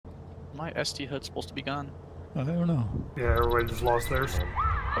My SD HUD supposed to be gone? I don't know. Yeah, everybody just lost theirs.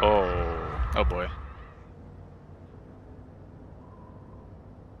 Oh boy.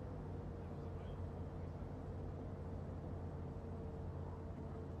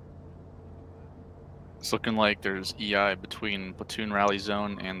 It's looking like there's EI between Platoon Rally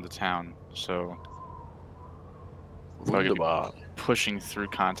Zone and the town, so we're probably gonna be pushing through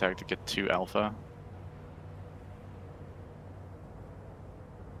contact to get to Alpha.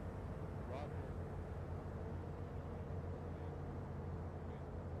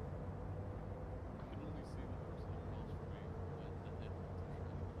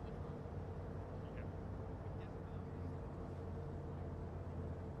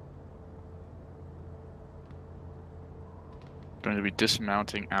 Going to be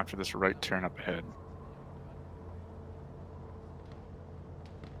dismounting after this right turn up ahead.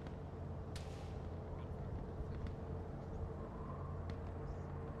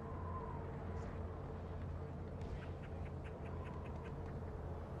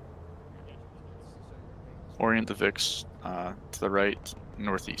 Orient the VIX to the right,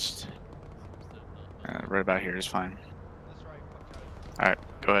 northeast. Right about here is fine. Alright,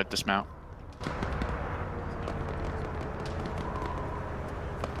 go ahead, dismount.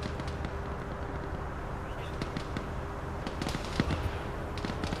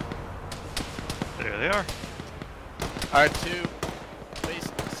 There they are. Alright, 2 base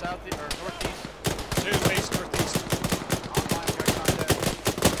south or northeast. 2 base northeast. Online, got contact.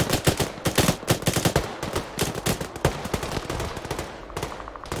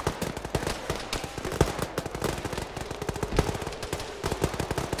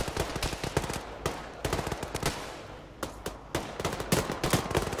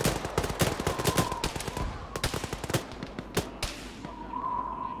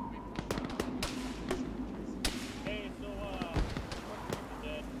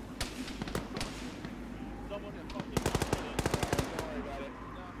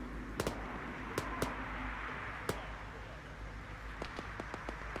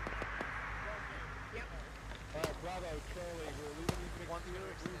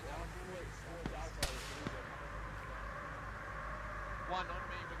 One on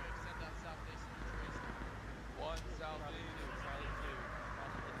me, we're going to extend that southeast to the trees. One southeast, Charlie 2.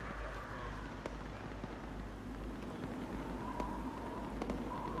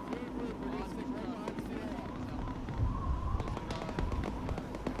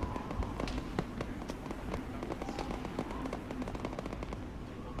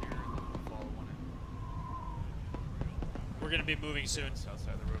 We're going to be moving soon.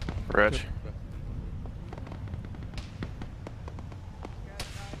 Outside the road. Reg.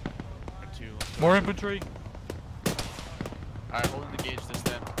 More infantry. Alright, hold the gauge this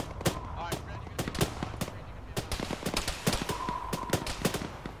then. Alright, Fred, you're going to be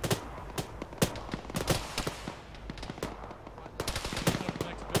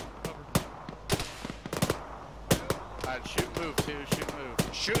Alright, shoot, move, 2, shoot, move.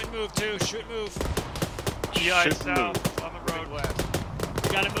 Shoot and move, 2. Shoot and move. GI Shoot south on the road. West. We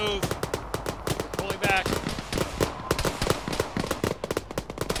got to move. Pulling back.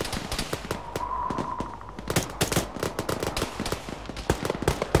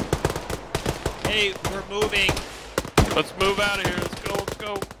 Hey, we're moving. Let's move out of here. Let's go, let's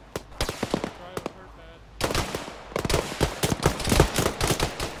go.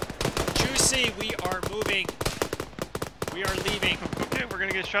 Juicy, we are moving. We are leaving. Okay, we're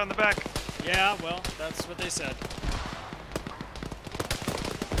gonna get shot in the back. Yeah, well, that's what they said.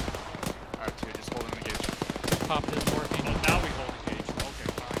 Alright, 2, just holding the gauge. Pop is working. Well, now we hold the gauge. Okay,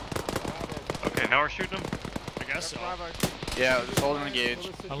 fine. Okay, now we're shooting them. I guess so. Yeah, just holding the gauge.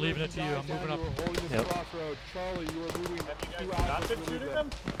 I'm leaving it to you. I'm moving up. Yep. Charlie, you are moving not been shooting them?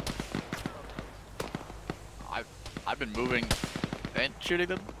 I've been moving and shooting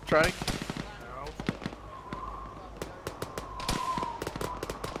them, trying.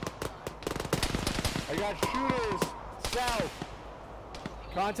 I got shooters south.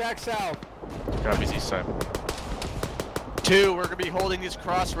 Contact south. Copies east side. 2, we're gonna be holding these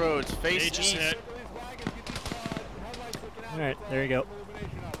crossroads. Face Gauge is east. hit. Alright, there you go.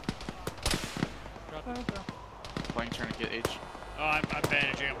 Playing tourniquet H. Oh, I'm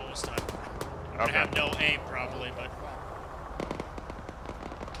bandaging him this time. I Okay. have no aim, probably, but...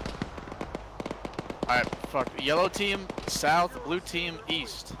 Alright, fuck. Yellow team south, blue team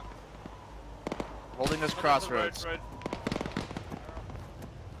east. Holding this crossroads. Right.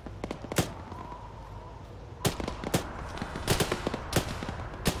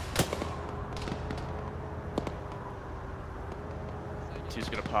 Two's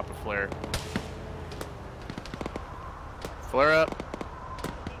gonna pop a flare. Flare up.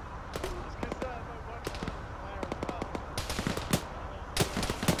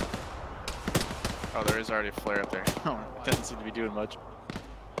 Oh, there is already a flare up there. Oh, it doesn't seem to be doing much.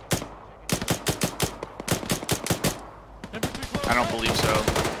 I don't believe so.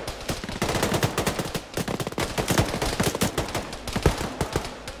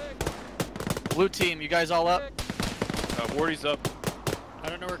 Blue team, you guys all up? Wardy's up. I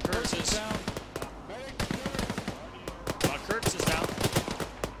don't know where Curtis is. Curtis is down.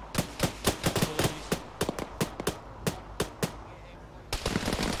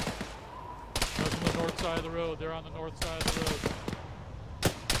 They're on the north side of the road. They're on the north side of the road.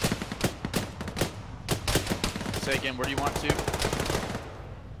 Say again, where do you want to? Doing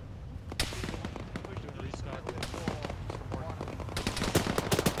a restock.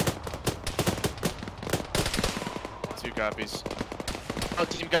 Two copies. Oh,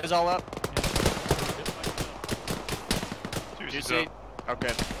 team, you guys all up? Juicy.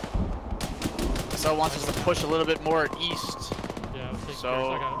 Okay. So wants us to push a little bit more east. Yeah, I was taking So,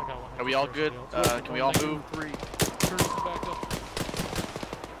 Curtis. I got one. Are we all good? Can we all move? Curtis is back up.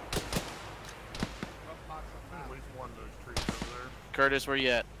 At least one of those trees over there. Curtis, where you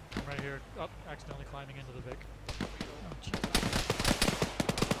at? I'm right here. Up, accidentally climbing into the Vic.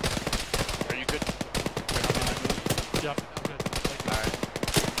 Are you good? Yep, I'm good. Alright.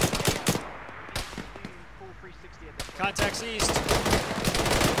 Contacts east.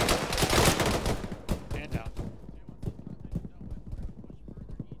 And down.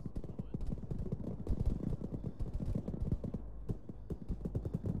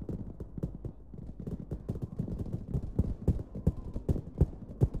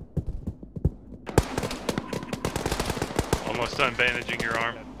 Almost done bandaging your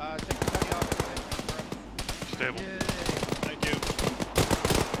arm. Take the tummy off. Stable. Thank you.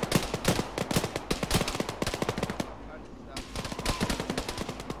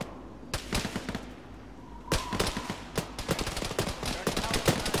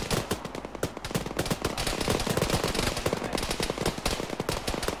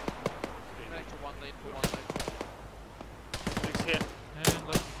 Next hit. And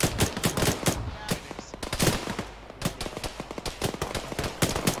let's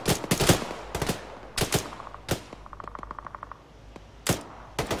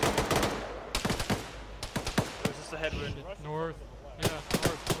Is this the headwind? north. Yeah,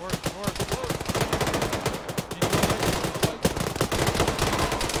 north. Thank you. Curtis is up.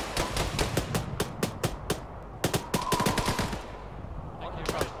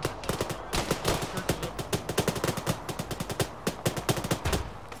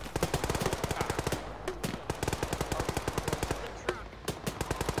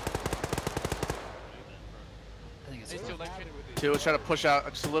 Two, let's try to push out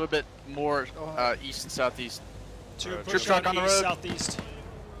just a little bit more east and southeast. Two Trip push truck on the east, road. southeast.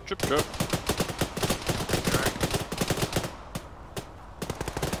 Trip.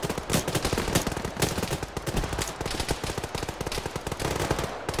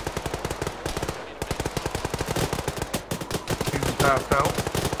 He's passed out.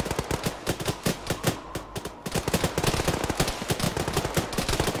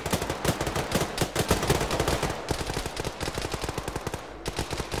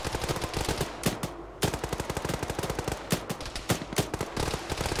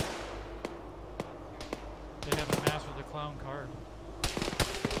 They haven't mastered the clown card.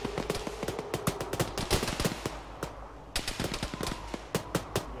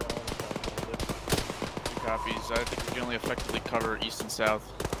 Two copies. I think we can only effectively cover east and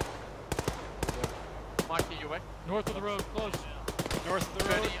south. Mikey, you away? North of the road, close. North of the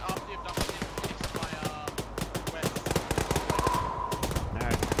road. Ready after you've done with east by west.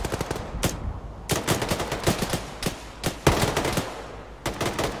 Alright.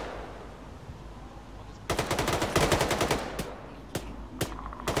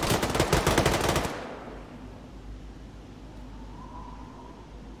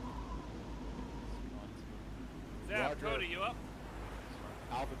 Cody, you up?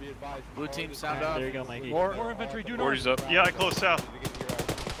 Alpha, be advised. Blue team, sound up. There you go, Mikey. More infantry, do north. Wardy's up. Yeah, I close south.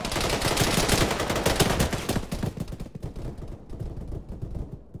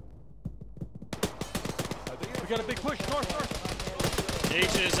 We got a big push, north.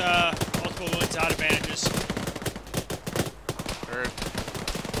 H is multiple wounds out advantages. Heard.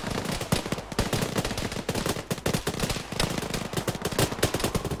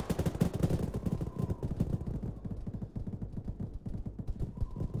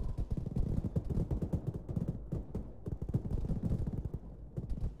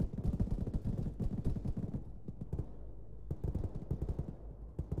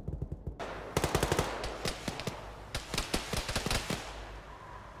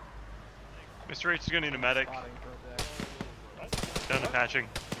 Mr. H is gonna need a medic. Down the patching.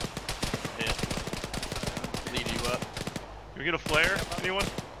 Hit. Can we get a flare? Anyone?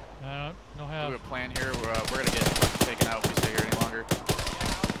 No We have. have a plan here. We're gonna get taken out if we stay here any longer.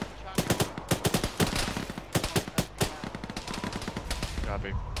 Copy.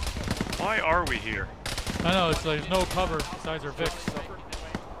 Why are we here? I know, it's like there's no cover besides our Vicks.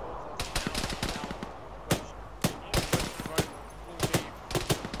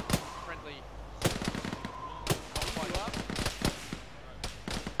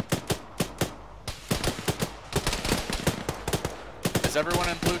 Is everyone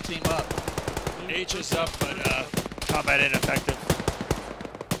in blue team up? H is up, but combat ineffective.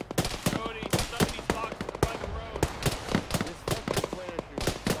 Cody, somebody's boxing by the road. This fucking flare shoot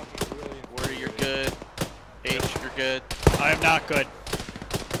is fucking brilliant. Warrior, you're good. H, you're good. I am not good.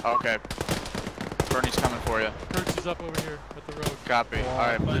 Okay. Bernie's coming for you. Kurtz is up over here at the road. Copy.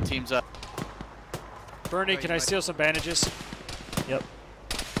 Alright, blue team's up. Bernie, can I steal some bandages? Yep.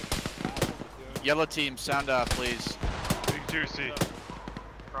 Yellow team, sound off, please. Big juicy.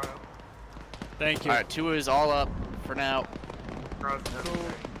 Thank you. Alright, 2 is all up for now.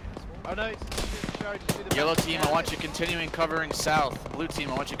 Oh, nice. Yellow team, I want you continuing covering south. Blue team,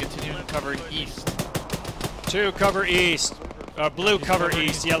 I want you continuing covering east. 2 cover east. Blue cover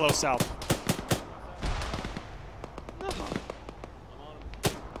east, yellow south.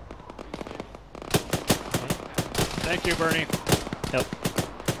 Thank you, Bernie. Yep.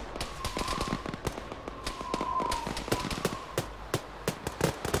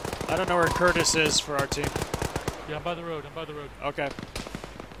 I don't know where Curtis is for our team. Yeah, I'm by the road. I'm by the road. Okay.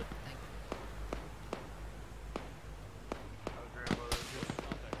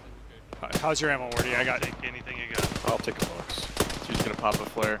 How's your ammo, Wardy? I got. Take anything you got. I'll take a box. Two's gonna pop a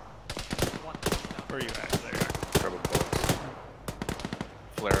flare. Where are you at? There you are. Grab a box.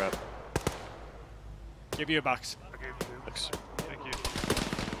 Flare up. Give you a box. I gave you 2. Thanks. Thank you.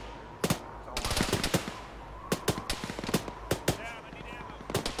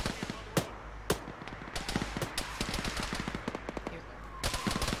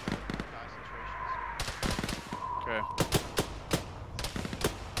 Okay.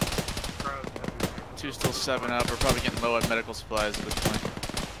 2's still 7 up. We're probably getting low on medical supplies at this point.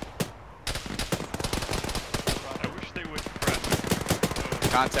 I wish they would press.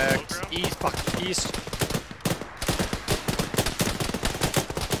 Contact. East. Fuck. East.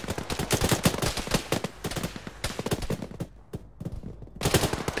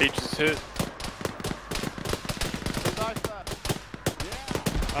 H is hit.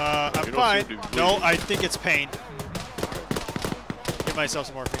 I'm You don't fine. seem to be No, bleeding. I think it's pain. Give myself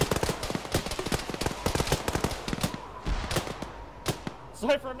some morphine.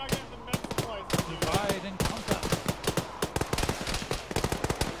 Cypher, I'm not getting the med supplies. Divide and conquer.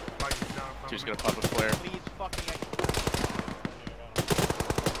 2's gonna pop a flare. Please fucking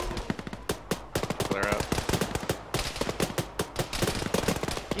Flare up.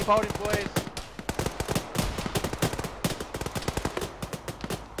 keep holding, boys.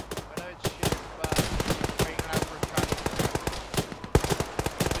 I know it's shit, but right now we're trying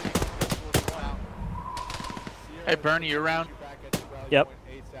to Hey Bernie, you around? Yep.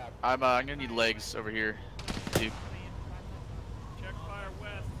 I'm gonna need legs over here. Dude. Check fire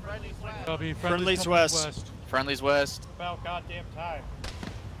west. Friendly's west. Copy. Friendly's coming west. Friendly's west. About goddamn time.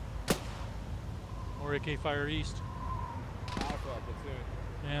 Or AK fire east. Alpha,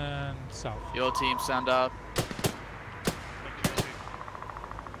 platoon. And south. Yellow team, sound up. Big juicy.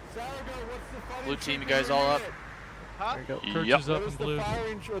 Sargo, what's the fighting Blue team, strength you guys of your all up? unit? Huh? Kurtz Yep. is What up in is the blue.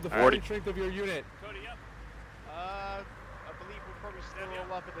 fighting or the Alright. fighting strength of your unit? Cody, up. I believe we're probably still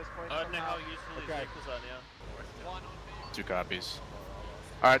all up at this point. somehow. Okay. One on me. 2 copies.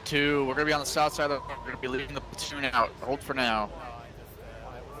 Alright, 2, we're gonna be on the south side of the, we're gonna be leaving the platoon out. Hold for now.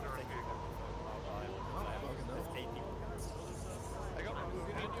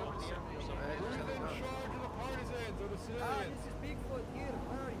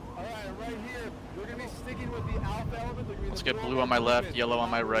 Alright, right here. We're gonna be sticking with the alpha element. Let's get blue on my left, yellow on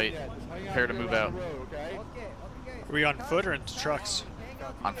my right. Prepare to move out. Okay? Are we on foot or in trucks?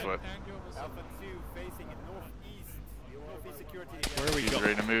 On foot. Alpha 2 facing northeast. Northeast security. Where are we He's going?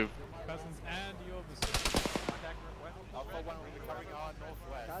 ready to move. Cousins and the Alpha 1 will be covering our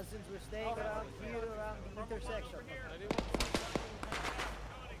northwest. Cousins, we're staying around here, around the intersection.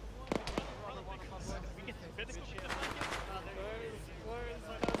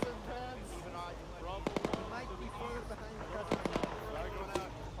 Might be further behind Cousins.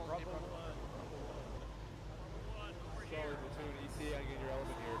 Sorry, platoon. EC, I get your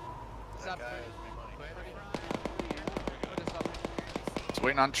element here. What's up, Just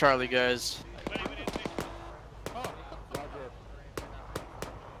waiting on Charlie, guys. Roger.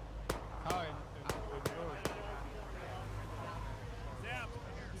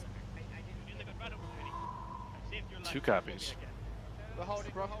 2 copies. We're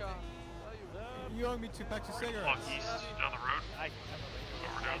holding Brovka. You owe me 2 packs of cigarettes. Walk east down the road.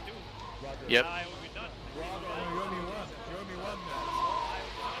 Yep. You owe me 1. You owe me 1 then.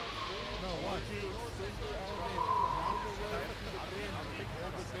 No, 1.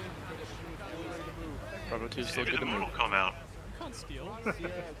 Bravo 2 still Maybe good the to moon move. will come out. You can't steal. So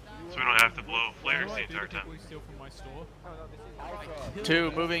we don't have to blow flares the entire time. Steal from my store.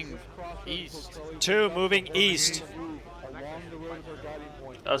 2 moving east. 2 moving east. Along the road to our guiding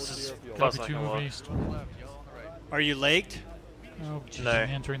point. This is Copy fast 2 like a move walk. east. Are you laked? Oh, geez, No. I'm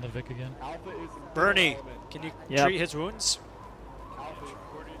entering the Vic again. Alpha is Bernie, can you Yep. treat his wounds?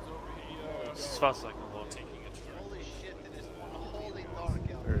 This is fast like a walk. Holy shit, it is one holy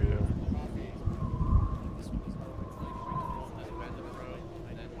dark out. There you go.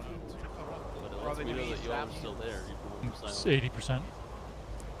 It's 80%.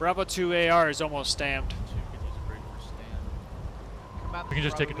 Bravo 2 AR is almost stamped. We can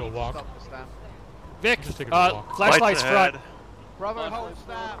just take it to a walk. Vic, Just take it to a walk. flashlights front. Bravo, hold,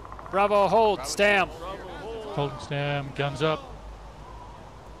 snap. Bravo, hold, stam. Holding stem, guns up.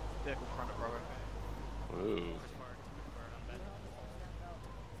 Vehicle front of Bravo. Ooh.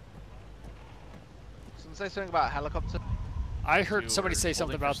 Someone say something about a helicopter. I heard 2 somebody are say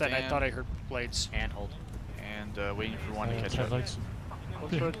something holding about for that and I stand. thought I heard blades. And waiting for 1 to catch up. Headlights.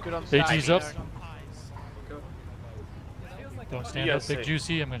 What's good on stack? AG's up. Don't stand Yeah, up, big safe.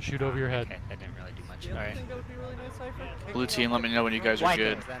 juicy. I'm gonna shoot over your head. That didn't really do much. Alright. Blue team, let me know when you guys are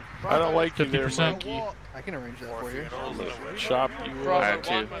good. I don't like you there, 50%. monkey. I can arrange that for you. Chop you up. Alright,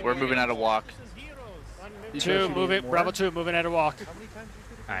 2. We're moving out of walk. 2 moving, Bravo 2 moving at a walk.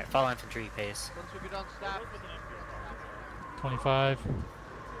 Alright, follow infantry pace. Once we're good on stack. 25.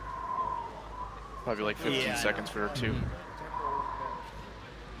 Probably like 15 seconds for 2.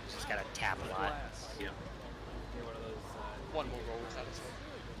 Just gotta tap a lot. One more roll, satisfied.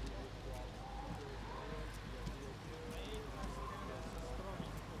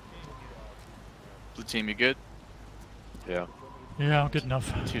 Blue team, you good? Yeah. Yeah, I'm good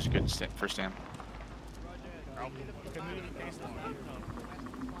enough. 2's good for stand.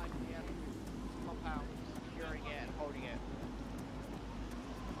 Compound, securing it, holding it.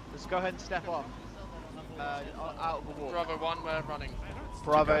 Let's go ahead and step off. Out of the wall. Bravo 1, we're running.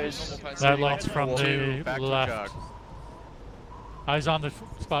 Bravo's. That light's from the 2, back to left. jog. Eyes on the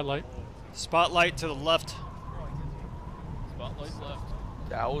spotlight. Spotlight to the left. Spotlight left.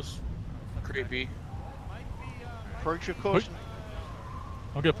 That was creepy. Approach your caution.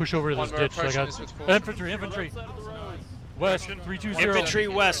 I'm gonna push over One, this we're ditch. So I approaching got this with caution. infantry. West 320. Infantry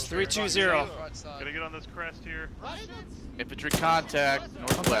west, 320. Right side. Gotta get on this crest here. Infantry contact,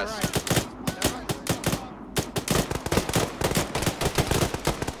 northwest.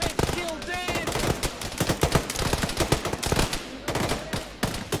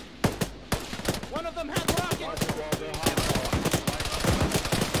 One of them had rockets.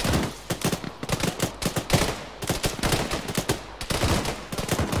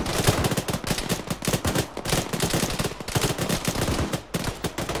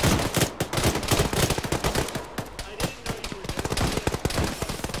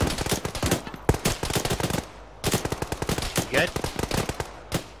 Good?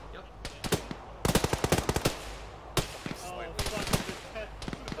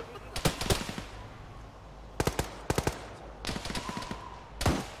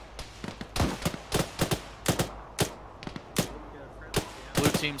 Blue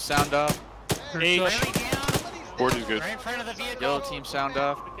team, sound off. H. Board is good. Right in front of the vehicle. Yellow team, sound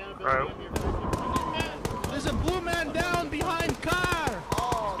off. Alright. There's a blue man down behind car.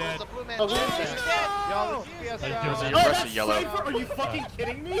 Oh, there's a blue man. Oh, Yo, no. there's How you a doing, PS man? The rest of yellow. Are you fucking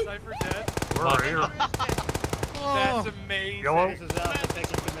kidding me? Cypher dead. We're here. That's amazing. Yellow. This is out.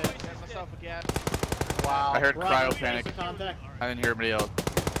 Taking commit. Get myself again. Wow. I heard cryo panic. Contact. I didn't hear anybody else.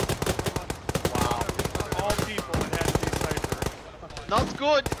 Wow. All people, it had to be Cypher. Not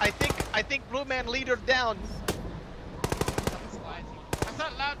good. I think blue man leader down. I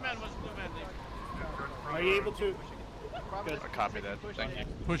thought Loudman was Blue Man leader. Are you able to? I copy that. Thank you.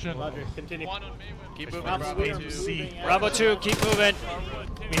 Push in. Roger. Continue. One on me with Keep moving, Alpha, Bravo we are 2. moving as- Bravo 2, keep moving.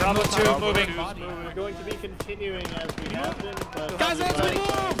 Bravo 2 moving. We're going to be continuing as we have been, but Guys, let's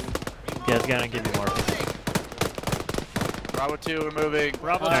move! Yeah, it's gonna give me more. Bravo 2, we're moving.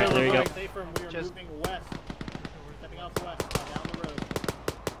 Bravo 2 Alright, there you go. moving. Stay firm. We are Just- moving west. We're stepping off west down the road.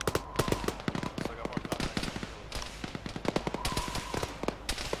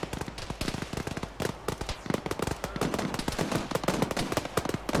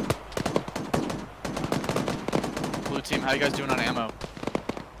 Blue team, how you guys doing on ammo?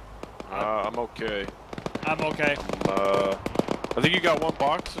 I'm okay. I'm okay. I think you got one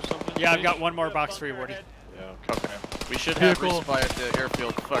box or something. Yeah, I've got one more box for you, Wardy. Yeah. Okay. We should have Vehicle. resupply at the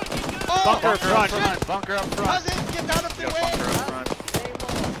airfield. Fuck. Oh, Bunker Bunker up front. front. Bunker up front. Cousins, get out of the Yeah, way! bunker up front.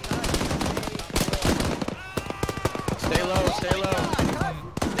 Stay low, stay low.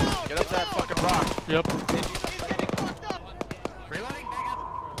 Get up that fucking rock. Yep. He's getting fucked up! Reloading, back up.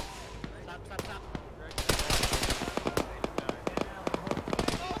 Stop.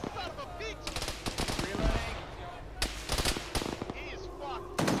 Oh, son of a bitch! Reloading. He is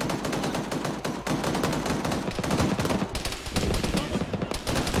fucked.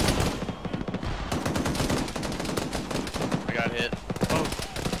 I got hit.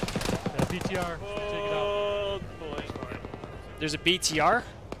 BTR. Take it out. Oh, boy. There's a BTR?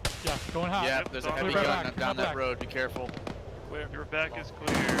 Yeah, going hot. Yeah, there's a heavy Clear gun back, down come that back. road. Be careful. Clear. Your back is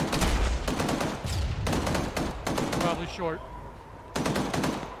clear. Probably short.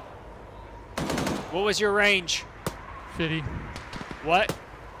 What was your range? 50. What?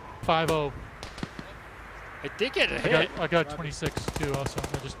 5-0. I did get a hit. I got 26 too. Also,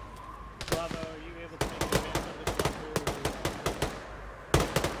 I just. Bravo, are you able to make advance on this bunker?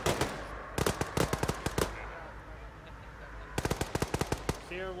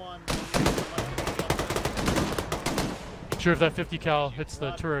 Tier 1. Sure, if that 50 cal hits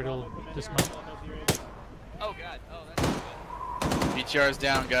the turret, it'll dismount. Oh, God. Oh, that's BTR's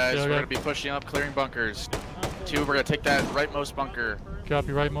down, guys. Yeah, We're okay. gonna be pushing up, clearing bunkers. 2, we're gonna take that rightmost bunker. Copy,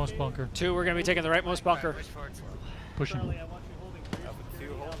 rightmost bunker. 2, we're gonna be taking the rightmost bunker. Pushing. Charlie, I want you holding 3 down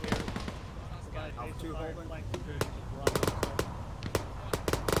here. Alpha 2 holding.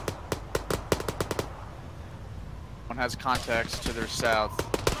 One has contacts to their south.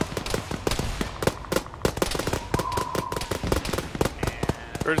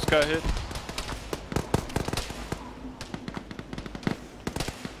 Curtis got hit.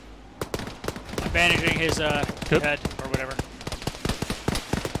 I'm bandaging his head or whatever.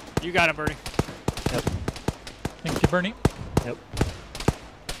 You got him, Bernie. Thank you, Bernie. Yep.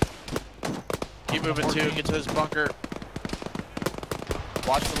 Keep moving, 2. Get to this bunker.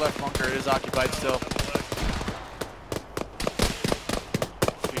 Watch the left bunker. It is occupied still.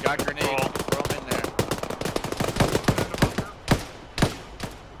 If you got grenades, throw them in there.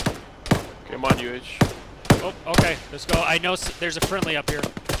 Come on, UH. Oh, okay. Let's go. I know there's a friendly up here.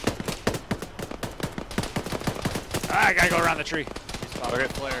 Ah, I gotta go around the tree. Okay.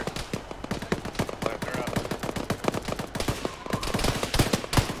 Flare. Flare up.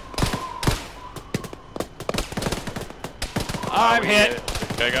 I'm hit.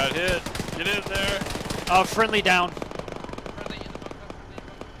 I got hit. Get in there. Friendly down.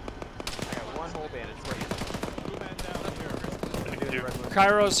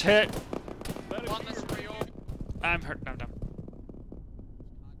 Cairo's hit. I'm hurt. I'm down.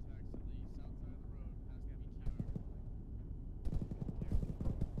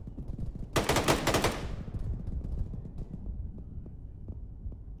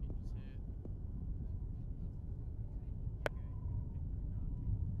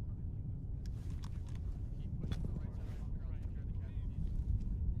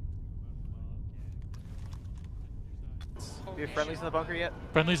 Do you have friendlies in the bunker yet?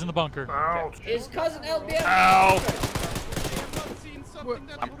 Friendly's in the bunker. Ouch. His cousin LBM. Ow!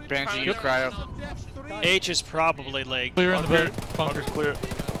 I'm banshee you, cryo. H is probably leg. Clear in the bunker. Clear.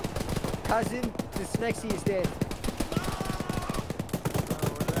 Cousin, dyslexia is dead.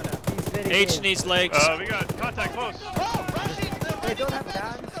 He's very H dead. needs legs. We got contact close. Oh, Russians! They don't have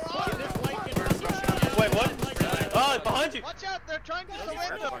guns. Wait, what? Oh, behind you. Watch out, they're trying to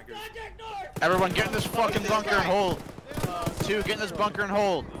surrender! Everyone get in this fucking bunker and hold. 2, get in this bunker and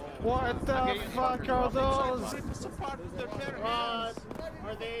hold. What the fuck are those?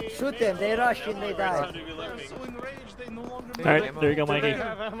 Shoot them, they rush and they die. Alright, there you go, Mikey.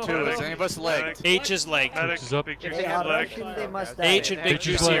 2, is any of us legged? H is leg. Medic, is up. big If juicy they are leg. rushing, they must die. H and Big H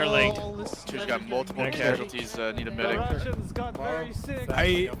is Juicy are leg. legged. 2's got multiple casualties, need a medic. Russians got very sick.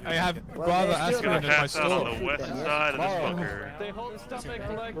 I have Well, rather they're still aspirin in my Pass out on store. the west side of this bunker. They hold stomach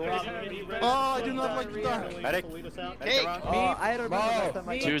like oh, I do not like that. Medic! Cake! Oh, I remember last time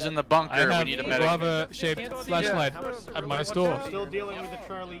I 2's in the I bunker, we have need a medic. rather shaped flashlight at my store. Still dealing with the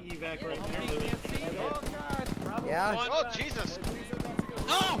Charlie evac right now. Yeah. Oh, Jesus!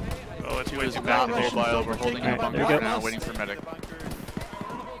 Oh, it's 2 way is too not back. mobile, we're holding a bunker for now, waiting for medic.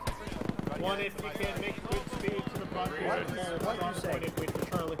 One, if you can make good speed to the bunker, wait for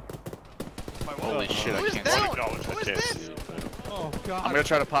Charlie. Holy shit, I Who is can't that? acknowledge Who is the this? kids. Oh god. I'm gonna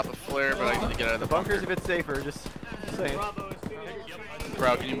try to pop a flare, but I need to get out of the bunker. Bunker's a bit safer, just saying.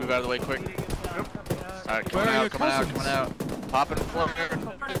 Bro, can you move out of the way quick? Alright, coming out, coming out, coming out. Popping a flare.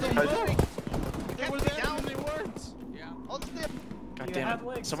 Get me down God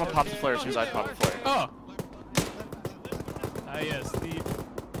damn it. Someone popped the flare as soon as I popped the flare. Oh! Ah, yes, Steve.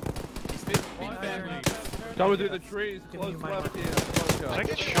 Coming through the trees, close left here. Did I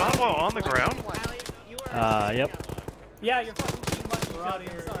get shot while on the ground? Yep. Yeah, you're fucking team button. We're out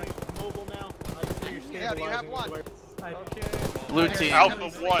here. Mobile now. Yeah, do you have one? Blue team. Alpha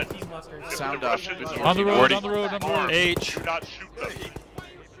 1. Sound up. On the road, on the road, on the road. H. Do not shoot them.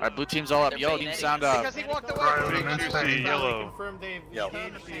 Alright, blue team's all up. Yellow team, sound up. Because he walked away. QC, yellow. Confirm they've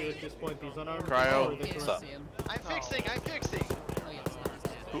engaged you at this point. These unarmed Cryo. What's up? I'm fixing, I'm fixing.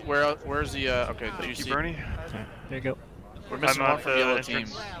 Where's the, okay, the Thank you, UC? Bernie. There you go. We're missing I'm one at from the yellow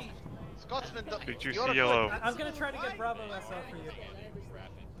entrance. team. Scotsman, Did you you're see a yellow? I'm gonna try to get Bravo SL for you.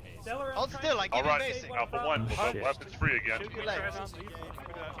 Hold still, I give you Alright, basic. Alpha 1. Weapons free again. Shoot your legs.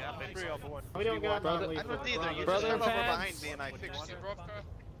 We don't got I don't either, you just come over behind me and I fixed you.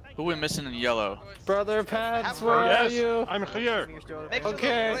 Who we missing in yellow? Brother Pads, where are you? I'm here. Next to the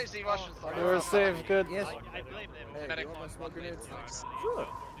Okay. crazy Russians. You're safe, good. Yes.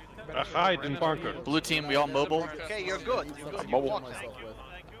 Hide in bunker. Blue team, we all mobile? Okay, you're good. You're good. Mobile. You walk now.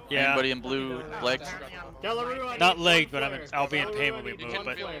 Yeah. Anybody in blue legged? Not legged, but I'll be in pain when we move,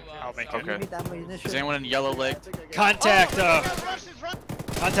 but I'll make it. Okay. Need ammunition. Is anyone in yellow legged? Contact, Russians, run!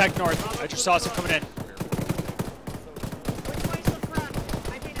 contact north. I just saw some coming in.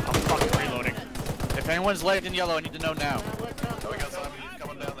 I'm fucking reloading. If anyone's legged in yellow, I need to know now.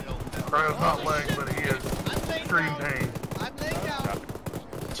 Cryo's not legged, but he is extreme pain. I'm laying down.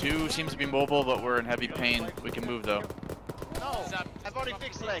 2 seems to be mobile, but we're in heavy pain. We can move though. No, I've already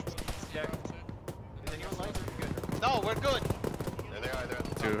fixed legs. No, we're good. There they are,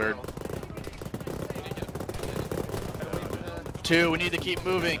 2 hurt. 2, we need to keep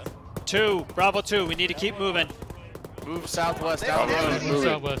moving. 2, Bravo 2, we need to keep moving. Move southwest, They're down the road. Move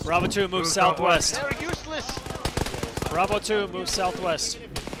southwest. Bravo 2, move southwest. They're useless. Bravo 2, move southwest.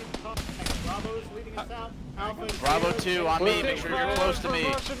 Bravo's leading us out. Alpha. Bravo 2 on me, make sure you're close to me.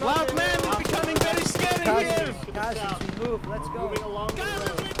 Loud man is becoming very scary here. Guys, move. Let's go. Moving along the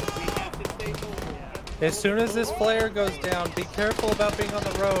road. We have to stay mobile. As soon as this flare goes down, be careful about being on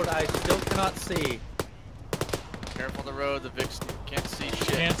the road. I still cannot see. Careful the road, the Vix can't see shit.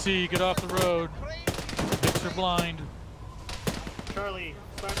 Can't see, get off the road. Vics are blind. Charlie,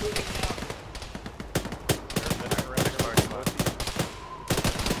 start moving now.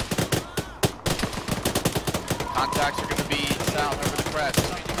 Contacts are gonna be south over the crest.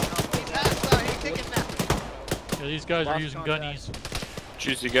 He's taking that. Yeah, these guys are using gunnies.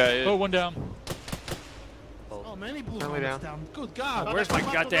 Juicy guy. Oh, one down. Oh, many blue down. Good God. Where's my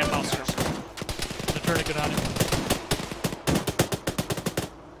goddamn mouse? The tourniquet on him.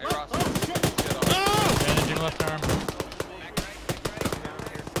 Bandaging left arm.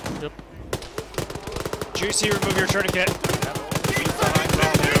 Yep. Juicy, remove your tourniquet.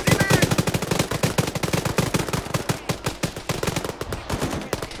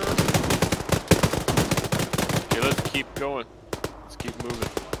 Okay, let's keep going. Let's keep moving.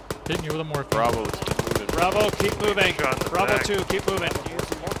 Hitting you with a morphine. Bravo, let's keep moving. Bravo, keep moving. Shot in the Bravo back. 2, keep moving.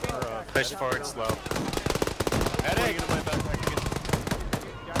 Push forward slow. Headache!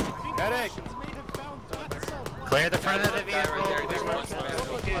 Headache! Clear the front of the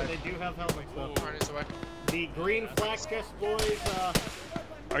vehicle. Okay, they do have helmets though. The green flag test boys,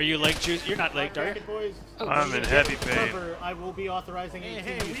 Are you leg juice? You're not leg, are you? jacket boys. I'm in heavy pain. Cover, I will be authorizing you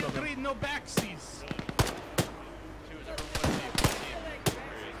to use We them. agreed no backseas.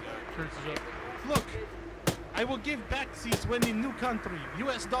 Church is up. Look, I will give backseas when in new country.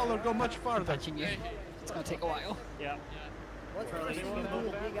 US dollar go much farther. It's gonna take a while. Yeah. What's the first thing to do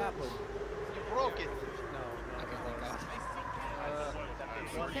with Big Apple? You broke it.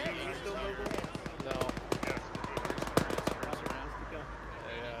 Okay, thank God.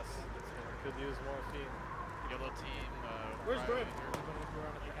 Could use morphine. Yellow team, Where's Greg?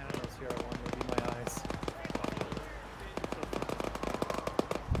 Arrows here, I want to be my eyes.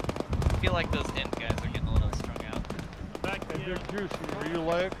 I feel like those end guys are getting a little strung out. Back to your juicy. Are you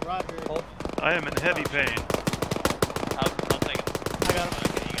like? Roger. I am in heavy pain. I'll take it. I got him.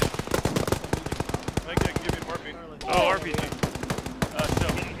 Okay, give me morphine. Oh, RPG.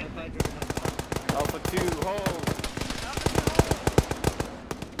 Still. Alpha 2, hold.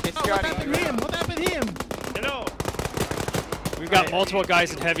 What happened to him? What happened to him? Hello. We've got multiple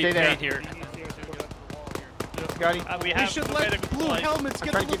guys in heavy pain here. We We have should the let medical blue supplies. helmets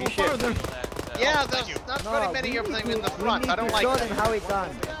get a little farther. Yeah, there's not very many of them in the front. I don't like Show that. them how it's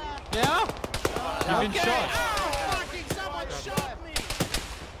done. Yeah? You've been shot. Someone shot me!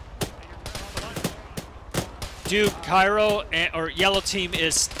 Dude, Cairo or yellow team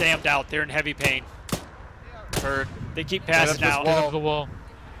is stamped out. They're in heavy pain. Heard. They keep passing Get now. up this Get up the wall.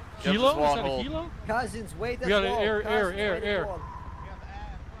 Get up this Helo? wall Is and that a hold. helo? Cousins, wait at We got wall. air, Cousins, wait at air. wall.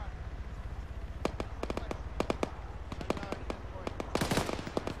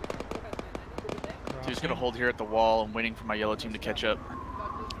 Dude's gonna hold here at the wall. I'm waiting for my yellow team to catch up.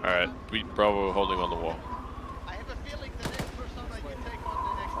 Alright, we Bravo holding on the wall. I have a feeling the next person I can take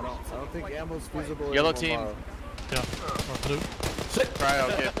on the next I don't think ammo's feasible. Yellow anymore, team. Mara. Yeah. Or blue. Cryo,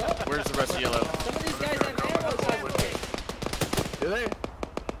 okay. Where's the rest of yellow? Some of these guys have ammo. Do they?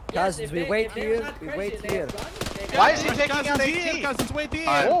 Cousins, we wait here. We wait here. Why is he taking out 18? Cousins, wait here.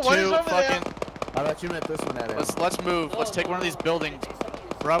 Alright, Oh, what is two over there? fucking. I thought you meant this one had ammo. Let's move. Let's take one of these buildings.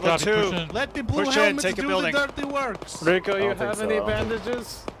 Bravo Copy, 2. push in. Let the blue Push in, helmets take a do building. the dirty works. Rico, you you have any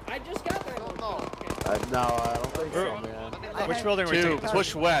bandages? I just got that. No. No, I don't think so, man. Which building are we Two, taking?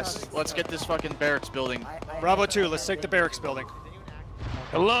 push west. Let's get this fucking barracks building. Bravo 2, let's take the barracks building.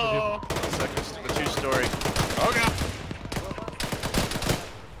 Hello. The two-story. Oh god.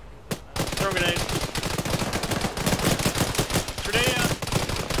 Throw grenade. Grenade.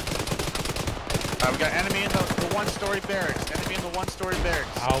 Alright, we got enemy in the one-story barracks. Enemy in the one-story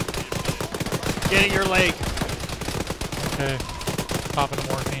barracks. Out. Getting your leg. Okay. Popping a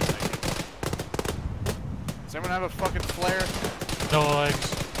morphine. Does anyone have a fucking flare? No legs.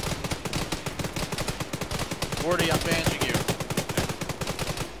 Wardy, I'm bandaging you.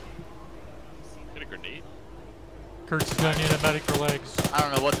 Get a grenade. Kurt's gonna need a medic for legs. I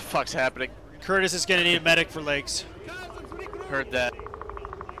don't know what the fuck's happening. Curtis is gonna need a medic for legs. Heard that.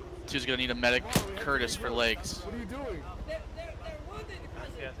 Two's gonna need a medic. Curtis for legs. What are you doing?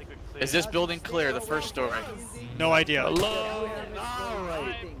 Is this building clear? The first story. No idea. Hello.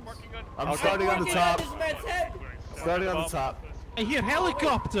 I'm starting on the top. Starting on the top. I hear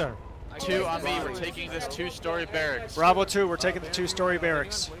helicopter. Two on me. We're taking this two-story barracks. Bravo 2, we're taking the 2-story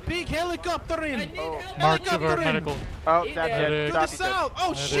barracks. Big helicopter in. Mark to our Helicopter in. medical. Oh, that's Medic. it. To the south. Oh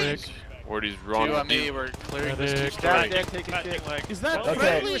Medic. shit. Wardy's Two wrong. on me. We're clearing this Medic. two-story. That's it. Taking shit. Is that Okay.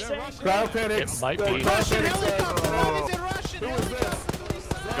 friendly? Cryopanics. It might be. Russian helicopter. Is it Russian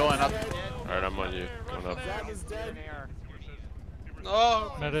helicopter? Going up. Alright, I'm on you. Going up. Zab is dead.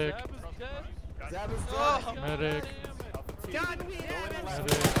 Oh, Medic. Zab is dead. Medic. God, we have it.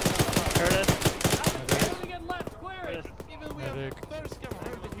 Medic. Curtis. Medic.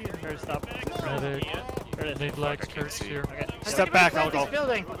 Curtis, stop. Medic. Curtis. Need legs. Kurt's here. Okay. Step back, I'll go.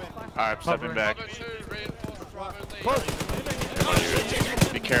 Building. Alright, I'm stepping back.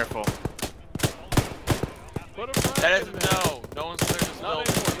 Be careful. That is no. No one's cleared this building.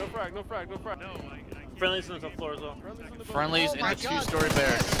 Friendly's on the floor as well. Friendlies in my the God. two-story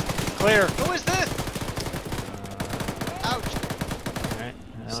barracks. Clear. Who is this?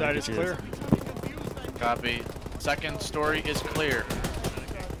 Ouch. Side is clear. Copy. Second story is clear.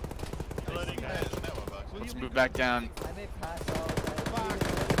 Let's move back down. I may pass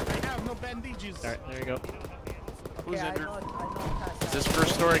out. I have no bandages. Alright, there you go. Who's injured? Is this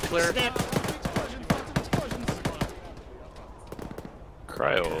first story clear?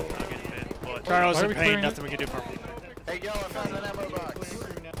 Cryo. Carlos Why are in we pain, clearing nothing we can do for him. Hey, yo, I found an ammo box.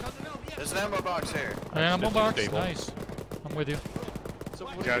 There's an ammo box here. Ammo box. Stable. Nice. I'm with you.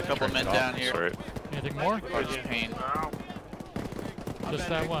 Got a couple men down here. Sorry. Anything more? Or just pain. Just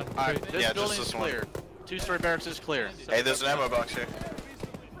that one. Alright, Great. this Yeah, just building is this one. clear. Two-story barracks is clear. Hey, there's an ammo box here.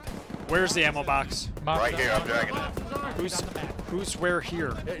 Where's the ammo box? Mark Right that. here, I'm dragging it. Who's where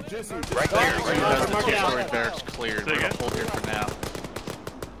here? Hey, Jesse. Right there. Two has the two-story barracks cleared. We're gonna hold here for now.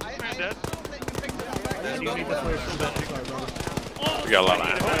 We got a lot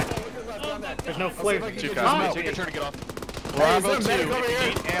of ammo. There's no flavor. Two guys, take your turn to get off. Bravo 2, if you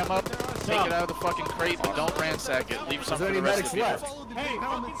need ammo, take it out of the fucking crate, but don't ransack it. Leave some Is there for any the rest of medics the people. left? Hey,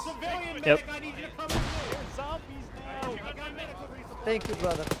 fucking civilian Yep. medic, I need you to come in. Zombies now. I got medical resources. Thank you,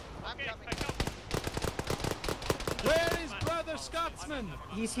 brother. Where is brother Scotsman?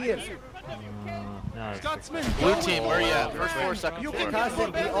 He's here. Scotsman, Blue go team, in. where you at? First floor, second You floor. can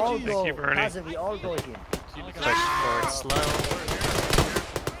Cousin, we all go. you, Bernie. Cousin, we all go again. Slow.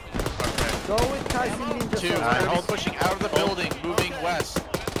 Go with cousin Ninja. Two, Soldier. enemy pushing out of the building, moving west.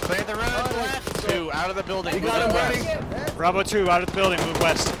 Clear the road left. Two, out of the building, You got moving him, west. buddy. Bravo 2, out of the building, move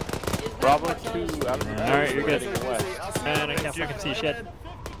west. Bravo 2 out of the Alright, you're good. west. And I can't fucking see shit.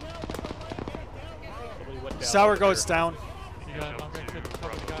 Sour goat's down. You got it. I'm gonna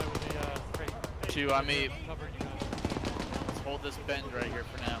cover the guy with the crate. Two on me. Covering you guys. Let's hold this bend right here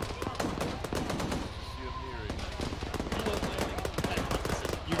for now.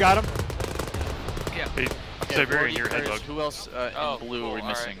 You got him? yeah. Hey, Okay, Siberian, Wardy, your head Curtis, bug. who else in blue are we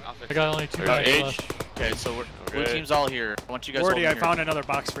missing? I got only 2 There's guys H. left. Okay, so blue Okay. team's all here. I want you guys Wardy, I holding found here. another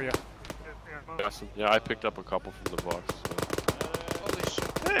box for you. Yeah, I picked up a couple from the box. So. Holy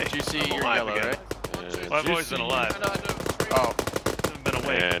shit. Hey, Juicy, I'm you're alive yellow, again. right? Well, I've always been alive. I know. Oh, I've been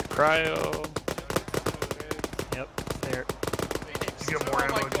awake. And cryo. Yep, there. You get more Oh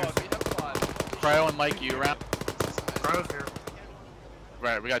my ammo, god, Juicy. we have fun. Cryo and Mikey, you around? Cryo's here.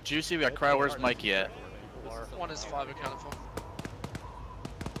 Right, we got Juicy, we got Cryo. Where's Mikey at? One is 5 accounted for.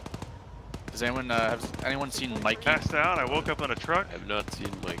 Has anyone seen Mikey? Passed out. I woke up in a truck. I have not seen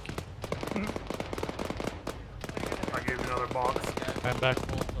Mikey. I gave you another box. I'm back.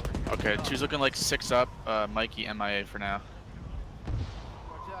 Okay, two's looking like 6 up. Mikey MIA for now.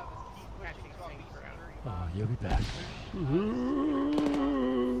 Oh, you'll be back.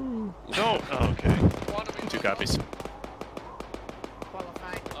 No. Oh, okay. 2 copies.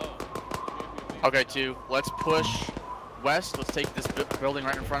 Okay, 2. Let's push west. Let's take this building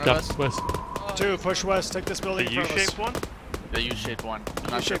right in front of us. West. 2, push west. Take this building The in front of us. U-shaped one? The U-shaped one. I'm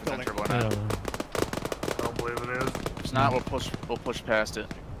not sure if U-shaped the center one. Yeah. I don't believe it is. If it's not, we'll push past it.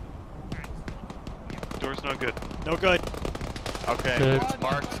 Door's no good. No good. Okay, Good. it's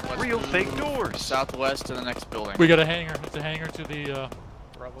marked. Let's Real move fake doors. Southwest to the next building. We got a hangar. It's a hangar to the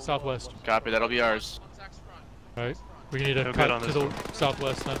southwest. Copy, that'll be ours. Right. We need to No good cut on to this the one.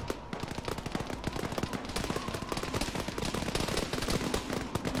 southwest then.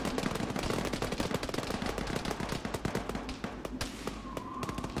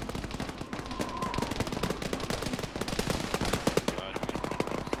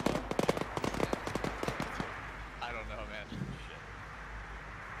 I don't know, man.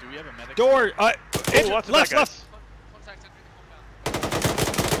 Do we have a medic? Door. Lots of left, bad guys. left.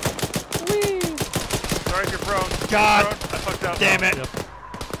 Sorry if you're prone. God. Prone. I fucked up. Damn it. Yep.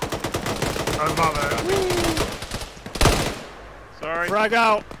 That's my bad. Sorry. Frag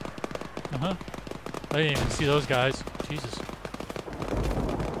out. I didn't even see those guys. Jesus.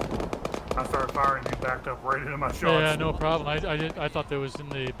 I started firing, you backed up right into my shots. Yeah, no problem. I thought they was in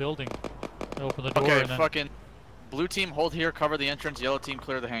the building. I opened the door Okay, and then. fucking blue team hold here, cover the entrance. Yellow team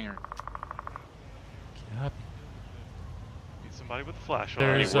clear the hangar. Yep. Need somebody with a flashlight.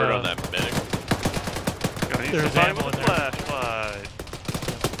 There's, Word on that medic. Gotta need there's somebody ammo with a in there. flashlight.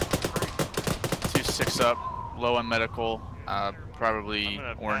 2 6 up, low on medical, probably I'm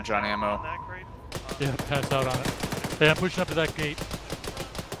gonna orange pass on out ammo. that crate. Yeah, passed out on it. Hey, I'm pushing up to that gate.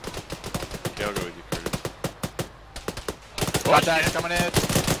 Okay, I'll go with you, Curtis. Contacts coming in.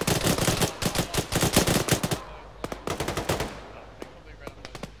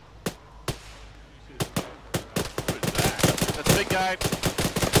 That's a big guy.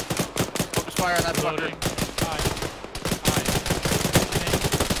 Focus fire on that Loading. fucker.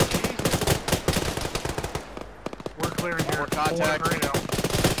 We're clearing here. More contact. Pulling right out.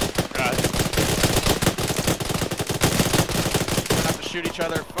 God. Have to shoot each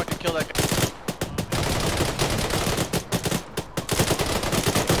other. Fucking kill that guy.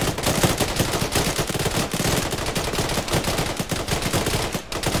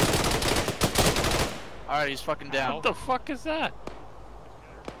 Alright, he's fucking down. What the fuck is that?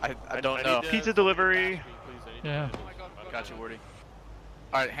 I don't know. Pizza delivery. Yeah. Gotcha, Wardy.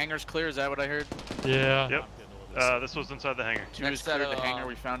 Alright, hangar's clear, is that what I heard? Yeah. Yep. This was inside the hangar. 2 is cleared the hangar,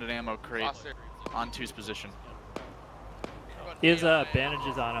 we found an ammo crate on 2's position. He has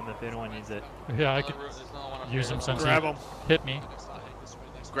bandages on him if anyone needs it. Yeah, I could use them since Grab he him. hit me.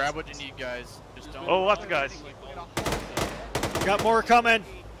 Grab what you need, guys. Just don't. Oh, lots of guys. Got more coming.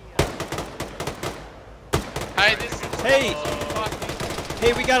 Hey, this is Hey.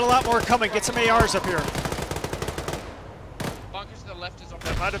 Hey, we got a lot more coming. Get some ARs up here. bunkers to the left is on.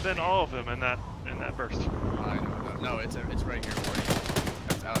 That might have been all of them in that burst. No, it's right here, Wardy.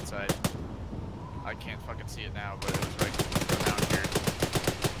 That's outside. I can't fucking see it now, but it was right down here.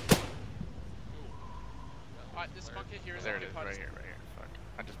 Alright, this bunker here is There it on is, the right here. Fuck.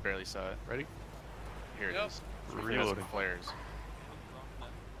 I just barely saw it. Ready? Here it Yep. is. Reloading. Flares.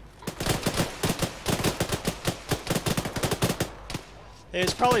 Hey,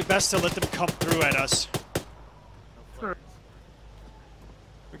 it's probably best to let them come through at us.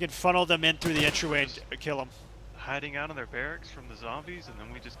 We can funnel them in through the entryway and kill them. Hiding out in their barracks from the zombies, and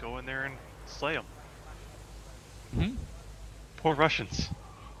then we just go in there and slay them. Hmm? Poor Russians.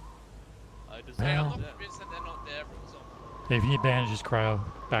 Well, hey, if you need bandages, cryo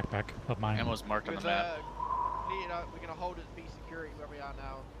backpack of mine. Ammo's marked on the map. We're gonna hold it to be security where we are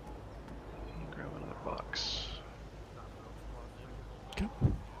now. Grab another box. Okay.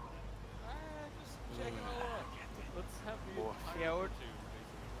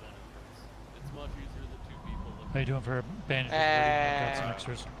 How you doing for bandages? Got some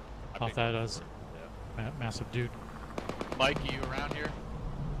extras. Off that as massive dude. Mike, you around here?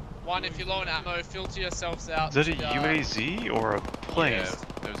 One, if you're low on ammo, filter yourselves out. Is that a UAZ or a plane? Yeah,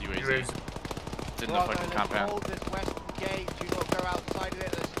 that was UAZ. Didn't look like the compound. Hold this western gate. Do not go outside of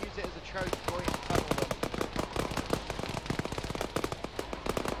it. Let's use it as a choke point to tunnel them.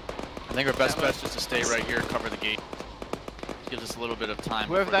 I think our best bet is just to stay right here, cover the gate. Gives us a little bit of time.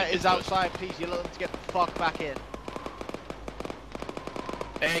 Whoever that is outside, please, you let them to get the fuck back in.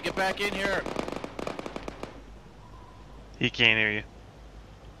 Hey, get back in here! He can't hear you.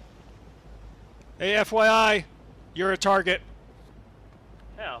 Hey, FYI, you're a target.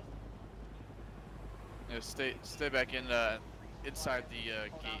 Hell. Yeah, stay back in inside the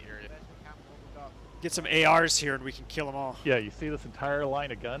gate area. Get some ARs here and we can kill them all. Yeah, you see this entire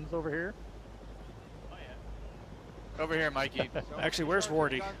line of guns over here? Over here, Mikey. Actually, where's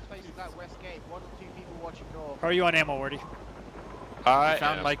Wardy? Guns facing that west gate. 1 or 2 people watching north. How are you on ammo, Wardy? I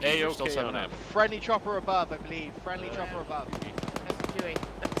found Mikey. We're still A-okay 7 on up. Friendly chopper above, I believe. Friendly chopper above.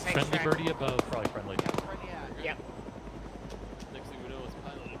 Friendly birdie above. Probably friendly. Yep. Next thing we know, it's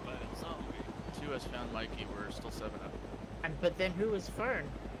piloted by himself. 2 has found Mikey. We're still 7 up. But then who was Fern?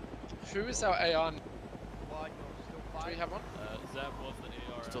 Who is our AR? Do we have one? Zap was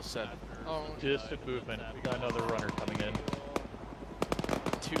the AR. Still 7. Oh. Just a movement. We got another runner coming in.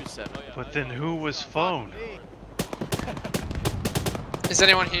 2-7. But then who was phone? Is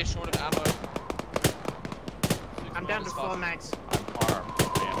anyone here short of ammo? I'm down to 4 max. I'm armed.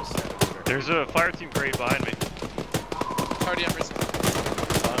 There's a fire team grade behind me. Cody, I'm risen.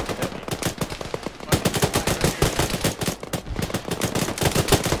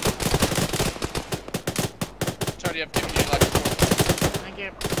 Cody, I've given you like 4. Thank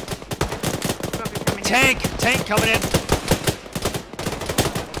you. Tank! Tank coming in!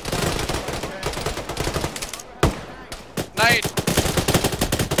 Nade!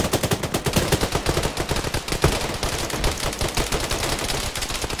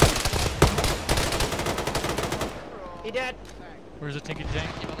 He dead. Where's the tinky tank?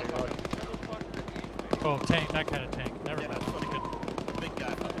 Oh, tank, that kind of tank. Never mind. Pretty good. Big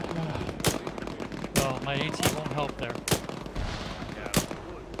guy. Well, my AT won't help there.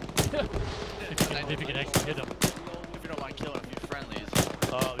 if you can actually hit him. If you don't mind killing a few friendlies.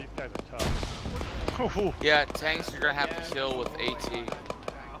 Oh, these guys are tough. Yeah, tanks you're gonna have to kill with AT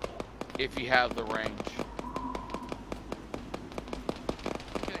if you have the range.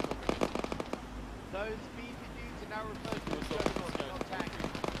 Those beefy dudes are now replaced with Juggernauts, not tanks.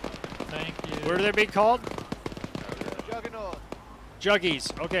 Thank you. What are they being called? Juggernaut.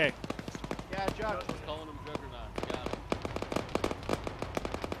 Juggies, okay. Yeah, Jug. Calling them Juggernaut. Got it.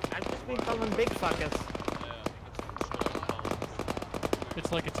 I've just been calling big fuckers.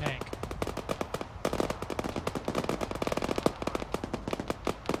 It's like a tank.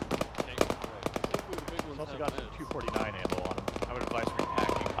 He's also got 249 ammo on him. I would advise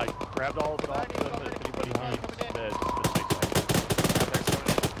repacking. I grabbed all of it off of them, but if anybody needs meds, just say so.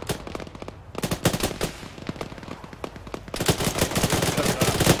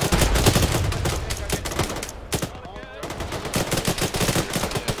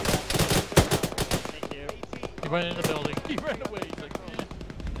 He went in the building. He ran away. He's like,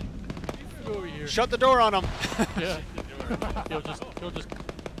 go over here. Shut the door on him! Yeah. he'll just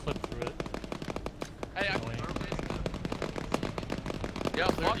clip through it. Hey, Yeah,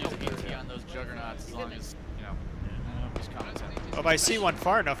 fuck use AT on those Juggernauts as long as, you know, he's coming in. Oh, if I see one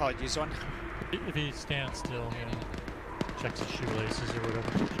far enough, I'll use one. If he stands still, you know, checks his shoelaces or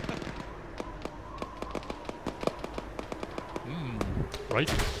whatever. Right?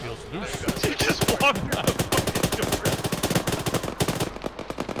 Feels loose. He just walked out.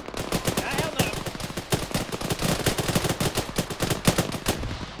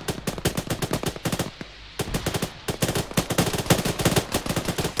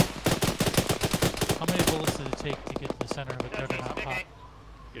 How many bullets did it take to get to the center of a Juggernaut pop?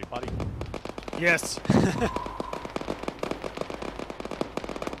 Get a body. Yes.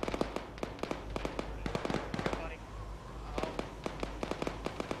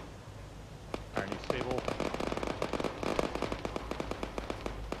 Irony stable.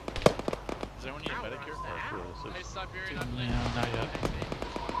 Does anyone need a medic here? Hey, Siberian, No, not yet.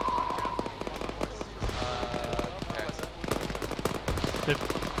 If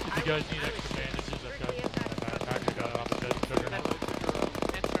you guys need extra bandages, I've got my backpack. I got it off the Juggernaut.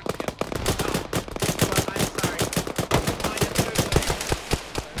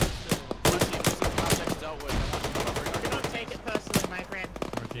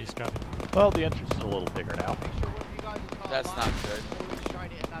 Northeast, copy. Well, the entrance is a little bigger now. That's not good.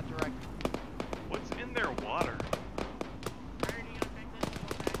 Shine it in that direction. What's in their water?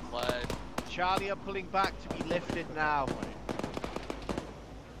 Lead. Charlie are pulling back to be lifted now.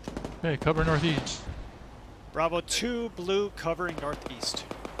 Hey, cover northeast. Bravo 2, blue, covering northeast.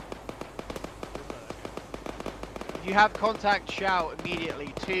 If you have contact, shout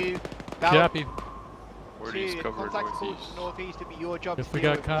immediately. 2, Copy. Wordie's covered contact towards northeast. the northeast, it'd be your job If to we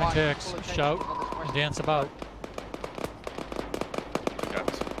deal got with. 1, contacts, full attention shout on this and west dance side. about.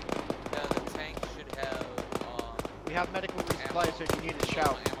 The tank should have. We have medical resupply, so if you need it,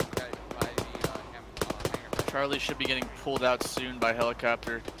 shout. Charlie should be getting pulled out soon by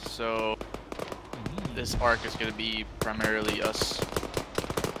helicopter, so this arc is going to be primarily us.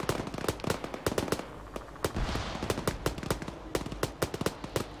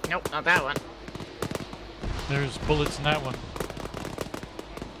 Nope, not that one. There's bullets in that one.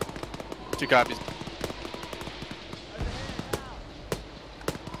 2 copies.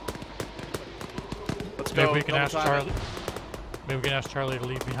 Let's go. Maybe we can double ask time Charlie. it. Maybe we can ask Charlie to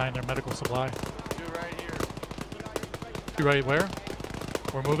leave behind their medical supply. 2 right here. You ready? Where?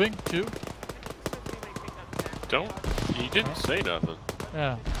 We're moving. 2. Don't. He didn't say nothing.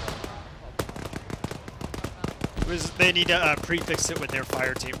 Yeah. They need to prefix it with their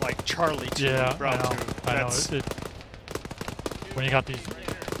fire team, like Charlie 2, Yeah, Bravo 2. I know. That's- When you got these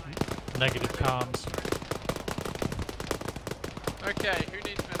negative comms. Okay, who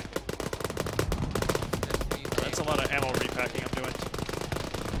needs medical? That's a lot of ammo repacking I'm doing.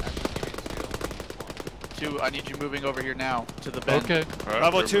 2, I need you moving over here now to the bend. Okay. Right,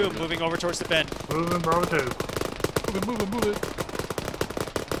 Bravo 2, moving over towards the bend. Moving, Bravo 2. Move it.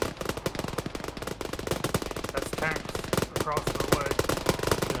 That's tanks across the way.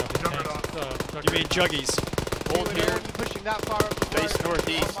 You mean juggies? Hold You here. don't want you pushing that far up the Face road.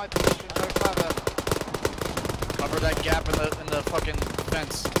 northeast. On my position, no further. Cover that gap in the fucking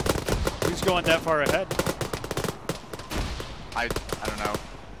fence. Who's going that far ahead? I don't know.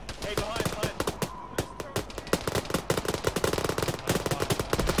 Hey, behind.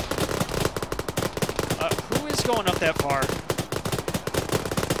 Who is going up that far?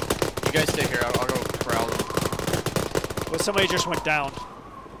 You guys stay here. I'll go corral them. Well, somebody just went down.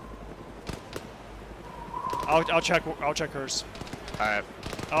 I'll check hers. All right.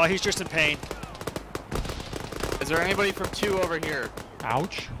 Oh, he's just in pain. Is there anybody from 2 over here?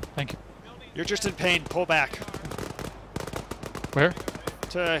 Ouch. Thank you. You're just in pain. Pull back. Where?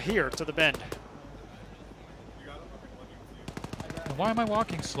 To here, to the bend. Why am I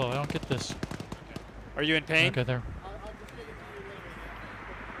walking slow? I don't get this. Are you in pain? Okay, there.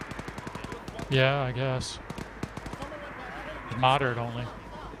 Yeah, I guess. Moderate only.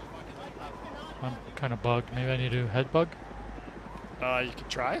 I'm kind of bugged. Maybe I need to head bug? You can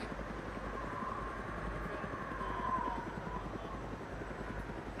try.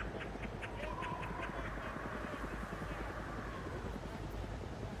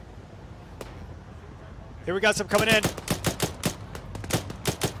 Here we got some coming in.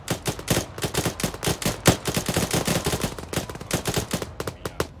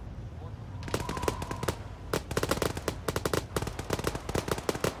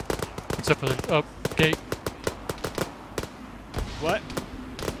 Except for the gate. What?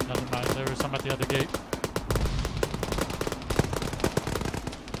 Never mind. There was some at the other gate.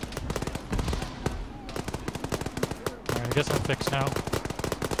 Alright, I guess I'm fixed now.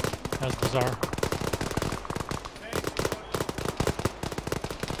 That's bizarre.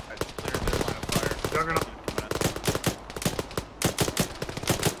 Juggernaut.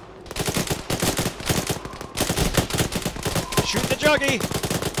 Shoot the juggy!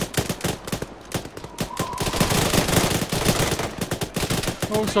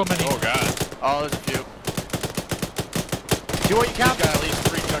 Oh, so many. Oh, God. Oh, there's a few. Do what you can. We've got at least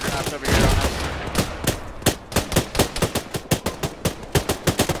 3 juggernauts over here on us.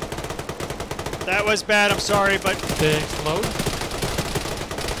 That was bad, I'm sorry, but... They explode?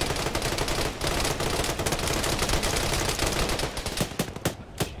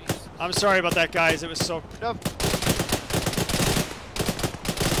 I'm sorry about that, guys. It was so... No.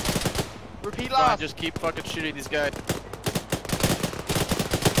 Repeat Fine, last. just keep fucking shooting these guys.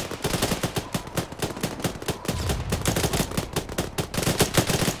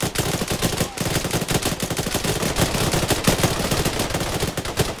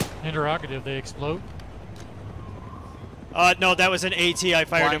 Interrogative, they explode? No, that was an AT. I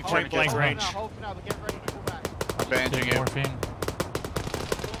fired him Flying point blank range. Hold for now, but get ready to pull back. I'm bandaging Take it. morphine.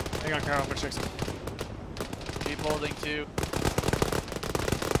 Hang on, Carl. I'm gonna check some. Keep holding 2.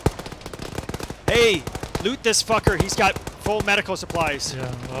 Hey, loot this fucker. He's got full medical supplies.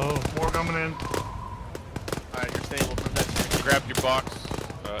 Yeah, oh. More coming in. Alright, you're stable from that. Grab your box,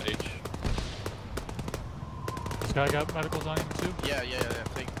 H. This guy got medicals on him too? Yeah.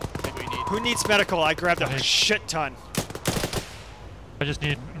 Think what you need. Who needs medical? I grabbed a shit ton. I just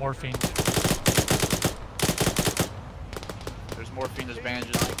need morphine. There's morphine, there's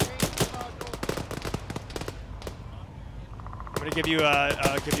bandages. I'm gonna give you a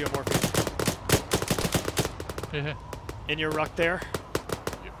morphine. Yeah. In your ruck there.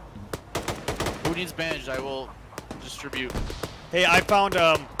 Who needs bandages? I will distribute. Hey, I found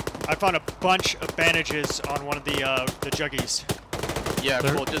a bunch of bandages on one of the juggies. Yeah,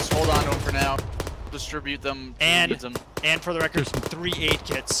 cool. Just hold on to them for now. Distribute them. And needs them. and for the record, 3 aid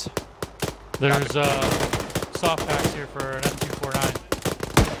kits. There's soft packs here for an M249.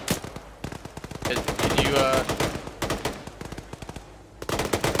 Can you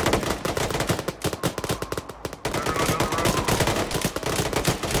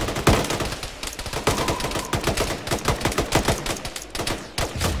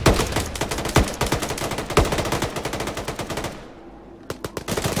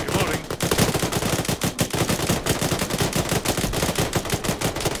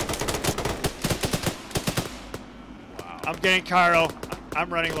I'm getting Cairo.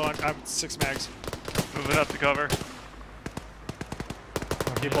 I'm running low on 6 mags. Moving up to cover.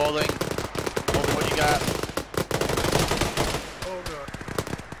 keep holding? Holding what you got. Oh god.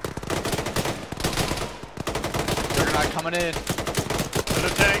 They're not coming in. To the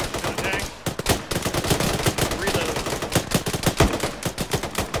tank. To the tank. Reload.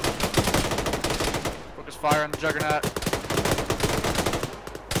 Focus fire on the juggernaut.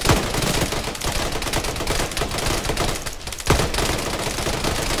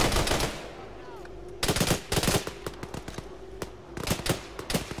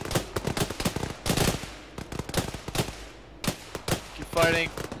 Fighting.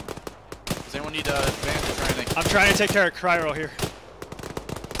 Does anyone need bandage or anything? I'm trying to take care of Cryo here.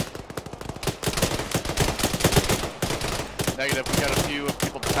 Negative. We got a few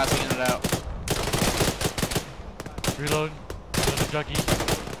people passing in and out. Reload. Another juggy.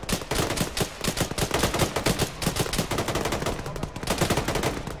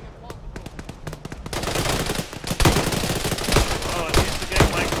 Oh, it needs to get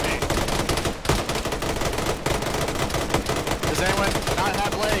like me. Does anyone not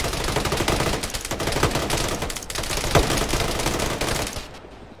have legs?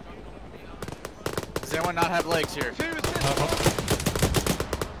 Does anyone not have legs here?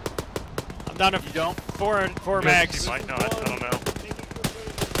 I'm down to you don't? four mags. You might not. I don't know.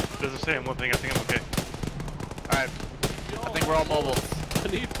 Doesn't say I'm limping. I think I'm okay. Alright. I think we're all mobile. I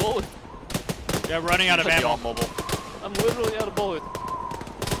need bullets. Yeah, running out of Should be all ammo. mobile. I'm literally out of bullets.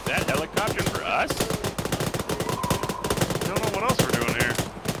 That helicopter for us? I don't know what else we're doing here.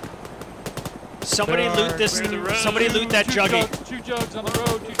 Somebody loot this. Somebody loot that juggy. Two jugs on the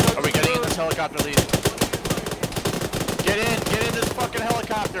road. Two jugs. Are we getting in this helicopter, lead? Get in this fucking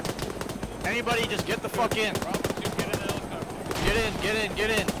helicopter. Anybody just get the fuck in. Get in. Get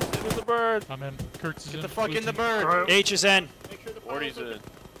in the bird. I'm in. Kurtz is Get in. the fuck in the bird. H is in. 40's in.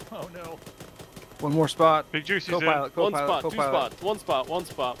 Oh no. One more spot. Big Juicy's Co-pilot, in. One spot, co-pilot. two spots. One spot, one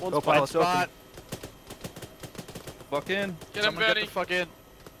spot, one spot. Co-pilot's Spot. Fuck in. Get him, Someone get Betty. the fuck in.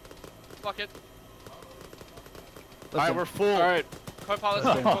 Fuck it. Alright, we're full. Alright. Co-pilot's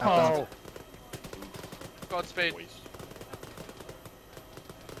in. Oh. Godspeed.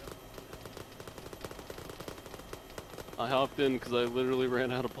 I hopped in because I literally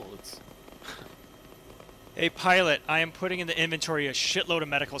ran out of bullets. Hey, pilot, I am putting in the inventory a shitload of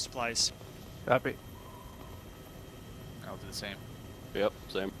medical supplies. Copy. I'll do the same. Yep,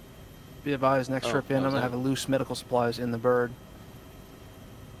 same. Be advised, next Oh, trip in, that I'm was gonna it. have a loose medical supplies in the bird.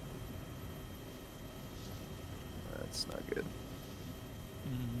 That's not good.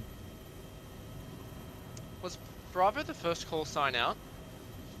 Was Bravo the first call sign out?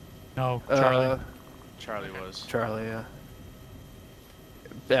 No, Charlie. Charlie was. Charlie, yeah.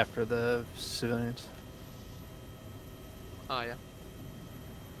 After the civilians. Oh, yeah.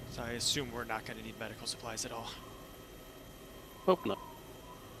 So I assume we're not going to need medical supplies at all. Hope not.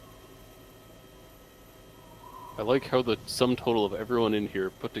 I like how the sum total of everyone in here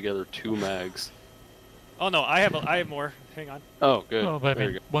put together 2 mags. Oh no, I have more. Hang on. Oh, good. Oh, but I There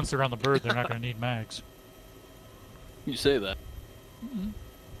mean, you go. once they're on the bird, they're not going to need mags. You say that.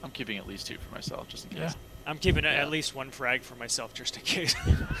 I'm keeping at least 2 for myself, just in case. Yeah. I'm keeping at least 1 frag for myself just in case.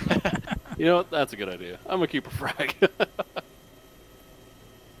 You know what? That's a good idea. I'm gonna keep a frag.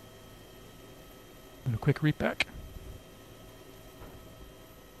 And a quick repack.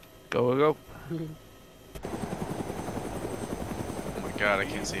 Go, go, go. Oh my god, I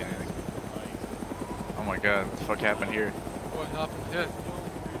can't see anything. Oh my god, what the fuck happened here? What happened here?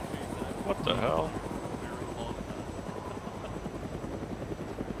 What the hell?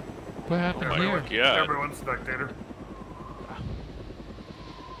 What happened Oh my here? god. Everyone's spectator.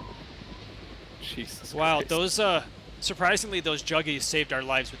 Jesus Wow, Christ. those surprisingly those juggies saved our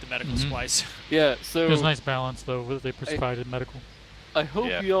lives with the medical supplies. Yeah, so... It was a nice balance, though, with they provided medical. I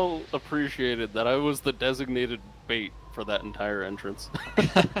hope y'all appreciated that I was the designated bait for that entire entrance.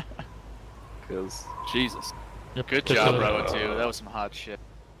 Because, Jesus. Good job, Rowan, too. That was some hot shit.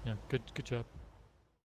 Yeah, good job.